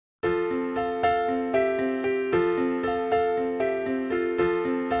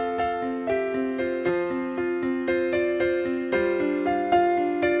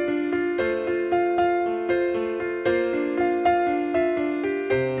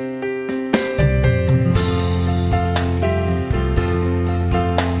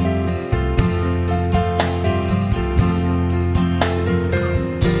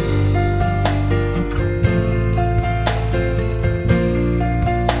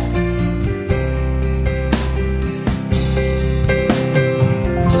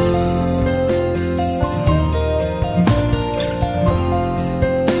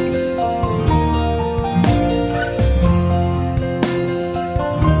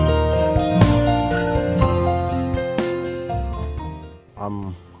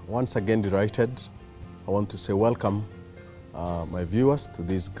Once again delighted. I want to say welcome, my viewers, to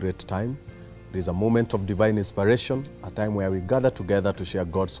this great time. It is a moment of divine inspiration, a time where we gather together to share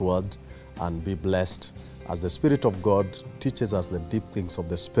God's word and be blessed as the Spirit of God teaches us the deep things of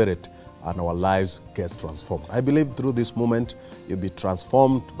the Spirit and our lives get transformed. I believe through this moment you'll be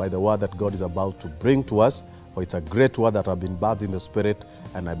transformed by the word that God is about to bring to us, for it's a great word that has been birthed in the Spirit,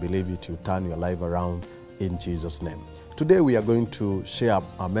 and I believe it will turn your life around in Jesus' name. Today we are going to share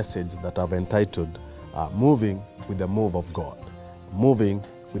a message that I've entitled Moving with the Move of God. Moving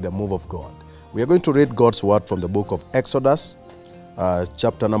with the Move of God. We are going to read God's word from the book of Exodus,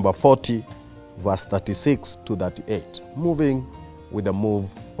 chapter number 40, verse 36 to 38. Moving with the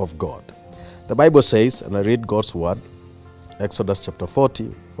move of God. The Bible says, and I read God's word, Exodus chapter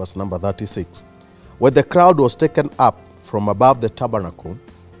 40, verse number 36. When the crowd was taken up from above the tabernacle,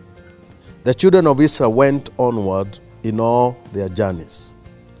 the children of Israel went onward in all their journeys.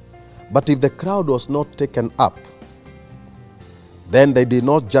 But if the crowd was not taken up, then they did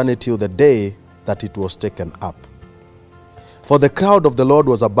not journey till the day that it was taken up. For the crowd of the Lord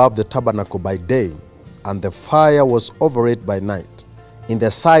was above the tabernacle by day, and the fire was over it by night, in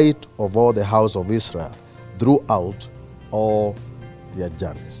the sight of all the house of Israel, throughout all their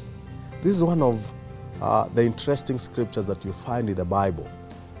journeys. This is one of the interesting scriptures that you find in the Bible,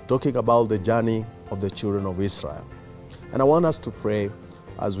 talking about the journey of the children of Israel. And I want us to pray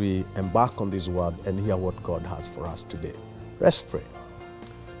as we embark on this word and hear what God has for us today. Let's pray.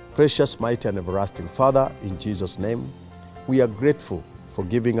 Precious, mighty, and everlasting Father, in Jesus' name, we are grateful for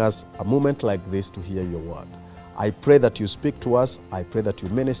giving us a moment like this to hear your word. I pray that you speak to us. I pray that you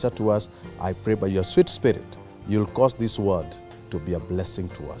minister to us. I pray by your sweet Spirit, you'll cause this word to be a blessing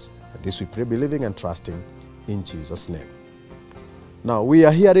to us. And this we pray, believing and trusting in Jesus' name. Now, we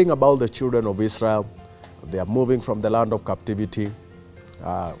are hearing about the children of Israel. They are moving from the land of captivity.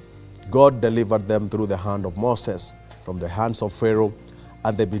 God delivered them through the hand of Moses, from the hands of Pharaoh,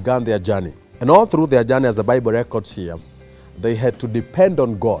 and they began their journey. And all through their journey, as the Bible records here, they had to depend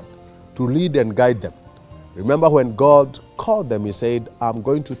on God to lead and guide them. Remember when God called them, he said, I'm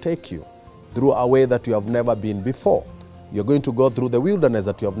going to take you through a way that you have never been before. You're going to go through the wilderness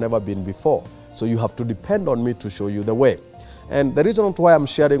that you have never been before. So you have to depend on me to show you the way. And the reason why I'm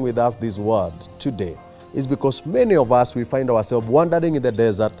sharing with us this word today is because many of us, we find ourselves wandering in the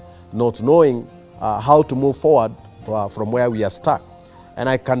desert, not knowing how to move forward from where we are stuck. And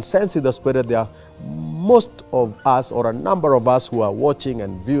I can sense in the Spirit there are most of us, or a number of us, who are watching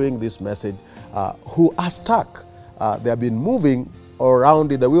and viewing this message who are stuck. They have been moving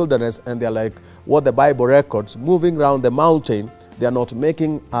around in the wilderness, and they're like what the Bible records, moving around the mountain. They are not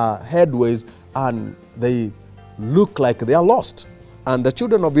making headways, and they look like they are lost. And the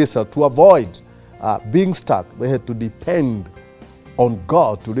children of Israel, to avoid being stuck, they had to depend on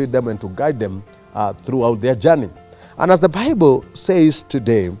God to lead them and to guide them throughout their journey. And as the Bible says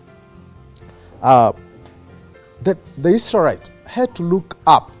today, that the Israelites had to look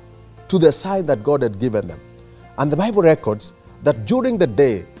up to the sign that God had given them. And the Bible records that during the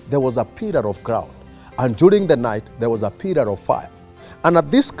day there was a pillar of cloud, and during the night there was a pillar of fire. And at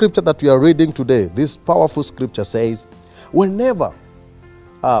this scripture that we are reading today, this powerful scripture says, whenever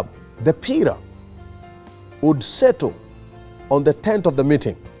the pillar would settle on the tent of the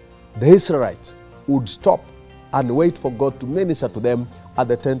meeting, the Israelites would stop and wait for God to minister to them at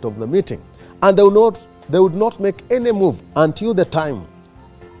the tent of the meeting. And they would not make any move until the time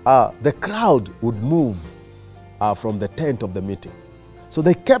the crowd would move from the tent of the meeting. So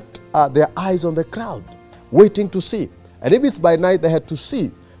they kept their eyes on the crowd, waiting to see. And if it's by night, they had to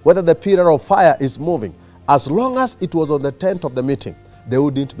see whether the pillar of fire is moving. As long as it was on the tent of the meeting, they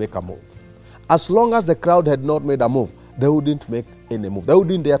wouldn't make a move. As long as the crowd had not made a move, they wouldn't make any move. They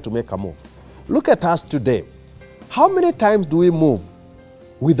wouldn't dare to make a move. Look at us today. How many times do we move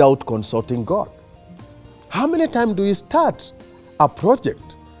without consulting God? How many times do we start a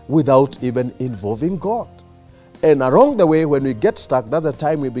project without even involving God? And along the way, when we get stuck, that's the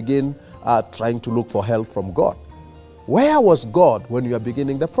time we begin trying to look for help from God. Where was God when you are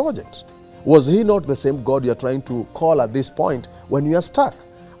beginning the project? Was he not the same God you are trying to call at this point when you are stuck?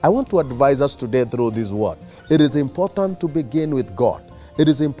 I want to advise us today through this word. It is important to begin with God. It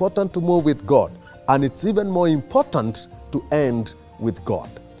is important to move with God. And it's even more important to end with God.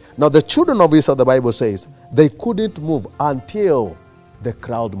 Now the children of Israel, the Bible says, they couldn't move until the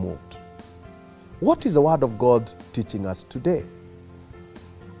crowd moved. What is the word of God teaching us today?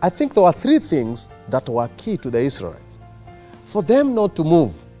 I think there were three things that were key to the Israelites. For them not to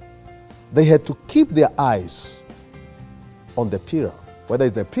move, they had to keep their eyes on the pillar, whether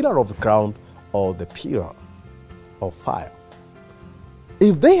it's the pillar of the ground or the pillar of fire.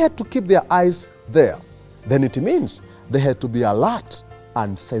 If they had to keep their eyes there, then it means they had to be alert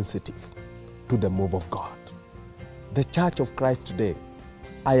and sensitive to the move of God. The Church of Christ today,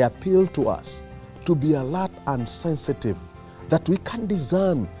 I appeal to us to be alert and sensitive, that we can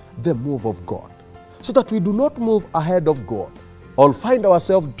discern the move of God, so that we do not move ahead of God or find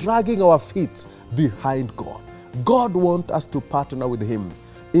ourselves dragging our feet behind God. God wants us to partner with Him.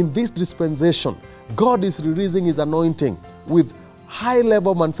 In this dispensation, God is releasing His anointing with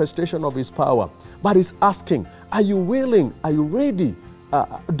high-level manifestation of His power, but He's asking, are you willing? Are you ready?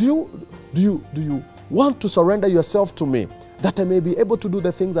 Do you want to surrender yourself to me, that I may be able to do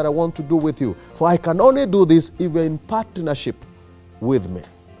the things that I want to do with you? For I can only do this if you're in partnership with me.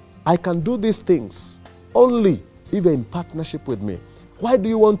 I can do these things only if you're in partnership with me. Why do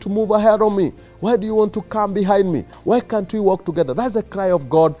you want to move ahead of me? Why do you want to come behind me? Why can't we walk together? That's a cry of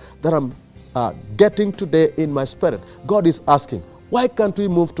God that I'm getting today in my spirit. God is asking, why can't we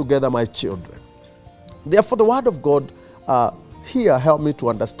move together, my children? Therefore, the word of God here help me to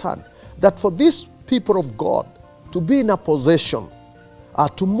understand that for these people of God to be in a position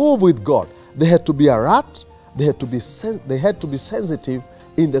to move with God, they had to be alert, they had to be sensitive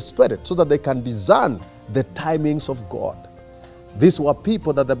in the spirit, so that they can discern the timings of God. These were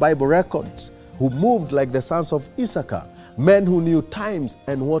people that the Bible records who moved like the sons of Issachar, men who knew times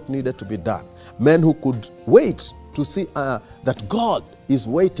and what needed to be done, men who could wait to see that God is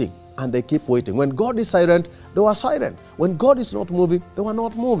waiting, and they keep waiting. When God is silent, they were silent. When God is not moving, they were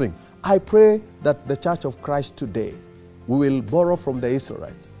not moving. I pray that the Church of Christ today, we will borrow from the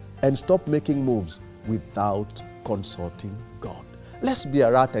Israelites and stop making moves without consulting God. Let's be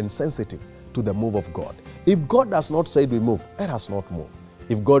alert and sensitive to the move of God. If God does not say we move, let us not move.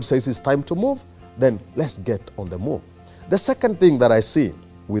 If God says it's time to move, then let's get on the move. The second thing that I see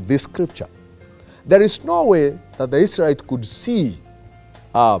with this scripture, there is no way that the Israelites could see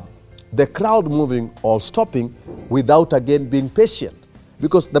the crowd moving or stopping without again being patient.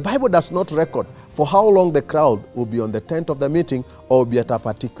 Because the Bible does not record for how long the crowd will be on the tent of the meeting or will be at a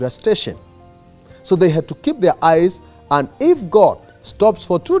particular station. So they had to keep their eyes, and if God stops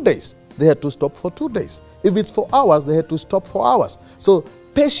for 2 days, they had to stop for 2 days. If it's for hours, they had to stop for hours. So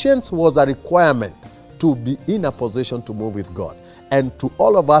patience was a requirement to be in a position to move with God. And to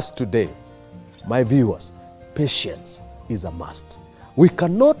all of us today, my viewers, patience is a must. We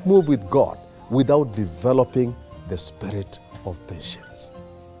cannot move with God without developing the spirit of patience.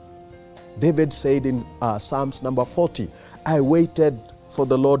 David said in Psalms number 40, I waited for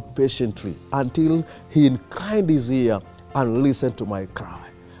the Lord patiently until He inclined His ear and listened to my cry.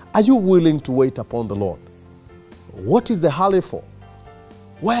 Are you willing to wait upon the Lord? What is the hurry for?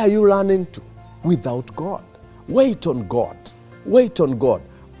 Where are you running to? Without God. Wait on God. Wait on God.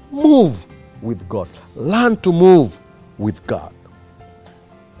 Move with God. Learn to move with God.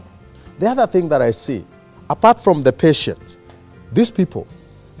 The other thing that I see, apart from the patience, these people,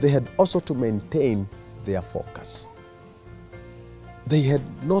 they had also to maintain their focus. They had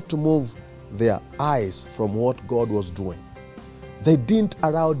not to move their eyes from what God was doing. They didn't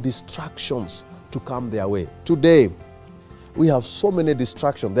allow distractions to come their way. Today, we have so many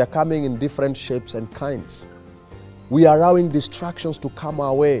distractions. They're coming in different shapes and kinds. We are allowing distractions to come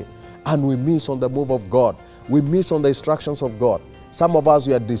our way, and we miss on the move of God. We miss on the instructions of God. Some of us,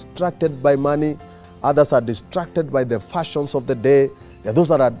 we are distracted by money. Others are distracted by the fashions of the day. There are those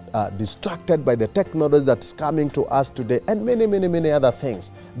that are distracted by the technology that's coming to us today, and many, many, many other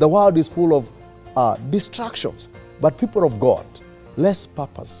things. The world is full of distractions. But people of God, let's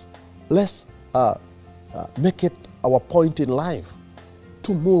purpose. Let's make it our point in life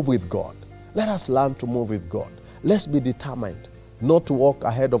to move with God. Let us learn to move with God. Let's be determined not to walk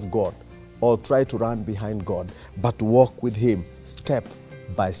ahead of God or try to run behind God, but to walk with Him step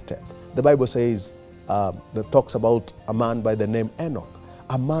by step. The Bible says, that talks about a man by the name Enoch,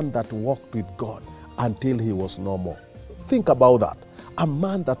 a man that walked with God until he was no more. Think about that. A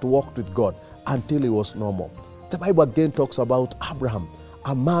man that walked with God until he was no more. The Bible again talks about Abraham,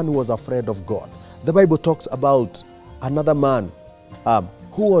 a man who was afraid of God. The Bible talks about another man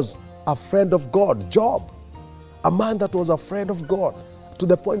who was a friend of God, Job, a man that was afraid of God, to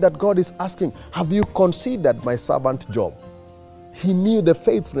the point that God is asking, have you considered my servant Job? He knew the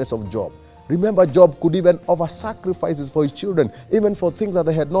faithfulness of Job. Remember, Job could even offer sacrifices for his children, even for things that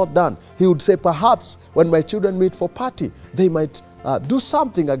they had not done. He would say, perhaps when my children meet for party, they might do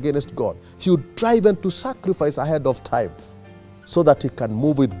something against God. He would try even to sacrifice ahead of time so that he can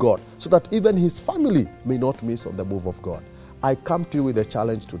move with God, so that even his family may not miss on the move of God. I come to you with a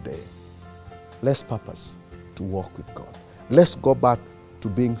challenge today. Let's purpose to walk with God. Let's go back to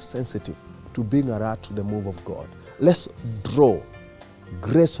being sensitive, to being alert to the move of God. Let's draw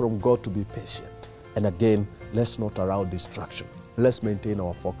Grace from God to be patient. And again, let's not allow distraction. Let's maintain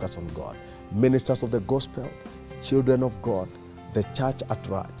our focus on God. Ministers of the gospel, children of God, the church at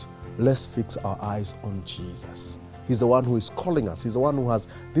large, let's fix our eyes on Jesus. He's the one who is calling us. He's the one who has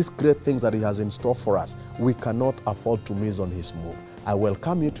these great things that he has in store for us. We cannot afford to miss on his move. I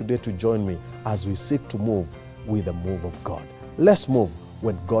welcome you today to join me as we seek to move with the move of God. Let's move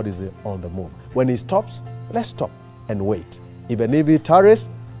when God is on the move. When he stops, let's stop and wait. Even if he tarries,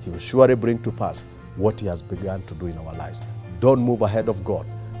 he will surely bring to pass what he has begun to do in our lives. Don't move ahead of God.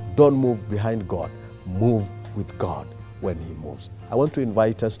 Don't move behind God. Move with God when he moves. I want to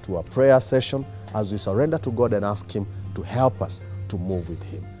invite us to a prayer session as we surrender to God and ask him to help us to move with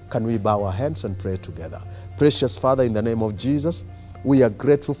him. Can we bow our hands and pray together? Precious Father, in the name of Jesus, we are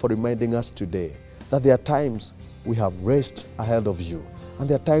grateful for reminding us today that there are times we have raced ahead of you, and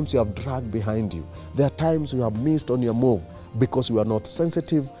there are times you have dragged behind you. There are times you have missed on your move because we were not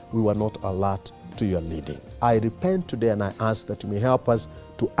sensitive, we were not alert to your leading. I repent today and I ask that you may help us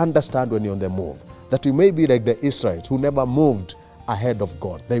to understand when you're on the move, that we may be like the Israelites who never moved ahead of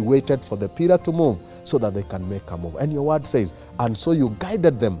God. They waited for the pillar to move so that they can make a move. And your word says, and so you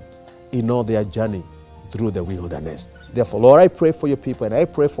guided them in all their journey through the wilderness. Therefore, Lord, I pray for your people and I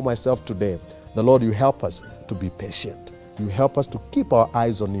pray for myself today. The Lord, you help us to be patient. You help us to keep our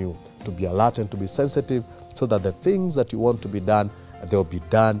eyes on you, to be alert and to be sensitive so that the things that you want to be done, they will be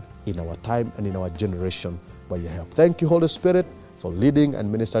done in our time and in our generation by your help. Thank you, Holy Spirit, for leading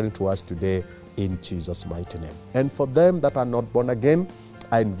and ministering to us today in Jesus' mighty name. And for them that are not born again,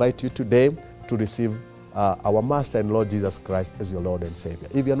 I invite you today to receive our Master and Lord Jesus Christ as your Lord and Savior.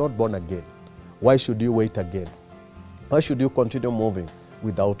 If you're not born again, why should you wait again? Why should you continue moving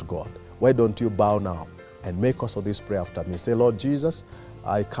without God? Why don't you bow now and make us of this prayer after me? Say, Lord Jesus,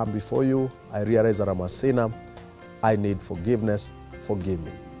 I come before you. I realize that I'm a sinner. I need forgiveness. Forgive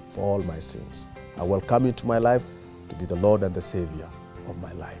me for all my sins. I welcome you into my life to be the Lord and the Savior of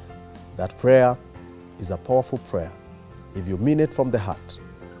my life. That prayer is a powerful prayer. If you mean it from the heart,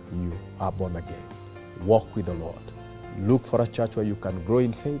 you are born again. Walk with the Lord. Look for a church where you can grow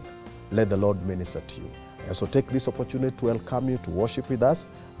in faith. Let the Lord minister to you. And so take this opportunity to welcome you to worship with us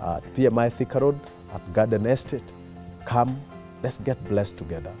at PMI Thika Road at Garden Estate. Come, let's get blessed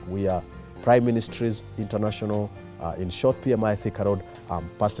together. We are Prime Ministries International, in short, PMI Thika Road. I'm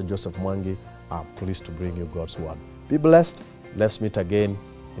Pastor Joseph Mwangi. I'm pleased to bring you God's word. Be blessed. Let's meet again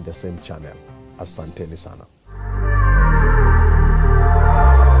in the same channel. Asanteni sana.